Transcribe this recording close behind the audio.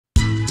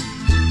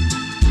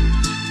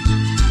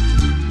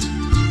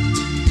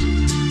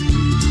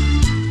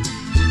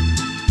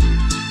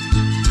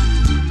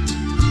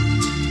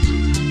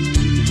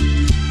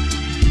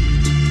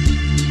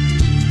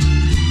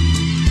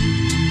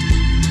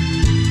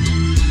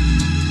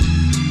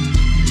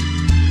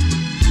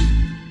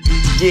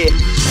Yeah,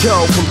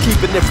 yo, from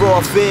keeping it raw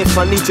fifth,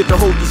 I need you to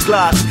hold these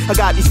glocks. I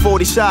got these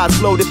 40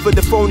 shots loaded for the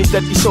phonies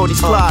that these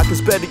shorties clock.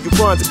 It's better you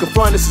run to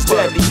confront us is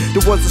deadly.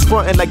 The ones that's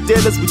frontin' like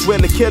dealers, we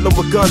drill and kill them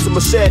with guns and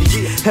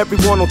machetes.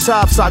 Everyone on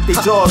top sock their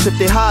jaws. If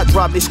they hot,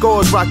 drop their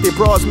scores, rock their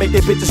bras, make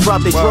their bitches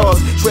drop their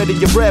drawers. Shredding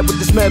your bread with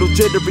this metal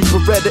jittery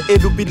Beretta,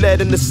 it'll be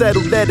lead in the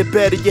settle. Let it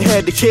better your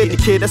head, the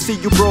kid. I see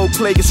you bro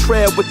play a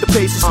shred with the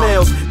pace of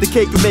snails. The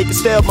cake you make it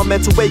stale, my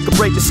mental weight can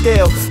break the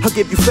scale. I'll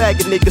give you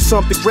faggot niggas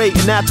something great,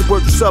 and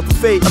afterwards you suffer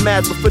fate. I'm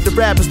asking for the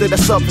rappers that I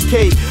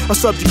suffocate. I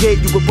subjugate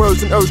you with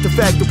words and urge the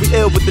fact that we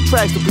ill with the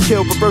tracks that we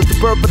kill. Reverse the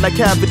birth, but like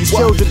half of these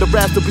children, the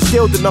raps that we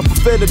skilled enough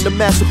fulfilling the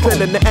master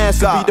filling. The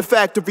answer be the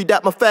factory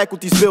that my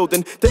faculty's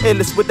building. The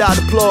illest without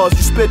applause,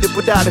 you spit it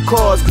without a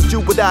cause. Cause you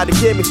without a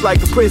gimmicks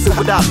like a prison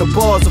without no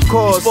bars, of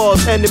course.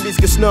 False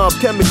enemies get snubbed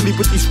chemically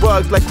with these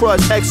rugs like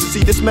crush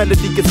ecstasy. This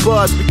melody gets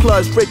buzzed, we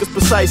clutch triggers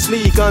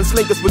precisely.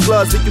 Gunslingers with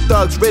gloves and you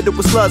thugs riddled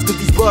with slugs. Cause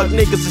these bug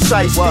niggas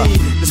are shiesty.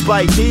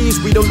 Despite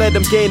these, we don't let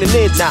them gain an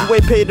inch. You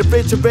ain't paid the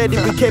rich already,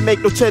 we can't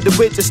make no cheddar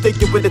with you.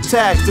 Stick it with the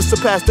tax to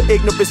surpass the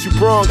ignorance you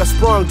brung. I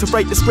sprung to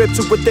write the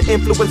scripture with the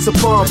influence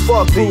upon.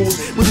 Fuck rules,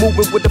 we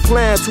moving with the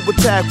plan to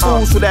attack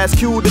fools. So that's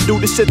cute to do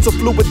this shit so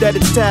fluid that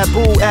it's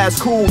taboo. Ass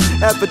cool,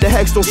 after the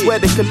hex don't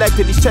sweat it.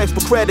 Collecting these checks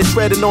for credit,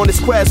 treading on his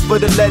quest for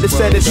the letters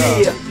and it's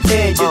here.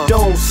 And you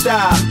don't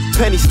stop.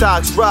 Penny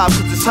stocks drop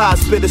cause it's hot,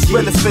 spit is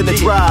real, it's finna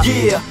drop.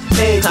 Yeah,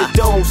 and you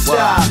don't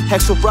stop.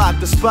 Hex will rock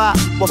the spot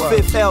while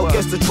Fifth L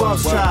gets the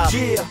drums chop.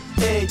 Yeah,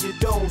 and you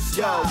don't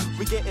stop.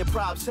 We getting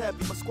props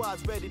heavy, my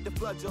squad's ready to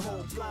flood your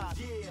whole block.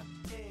 Yeah.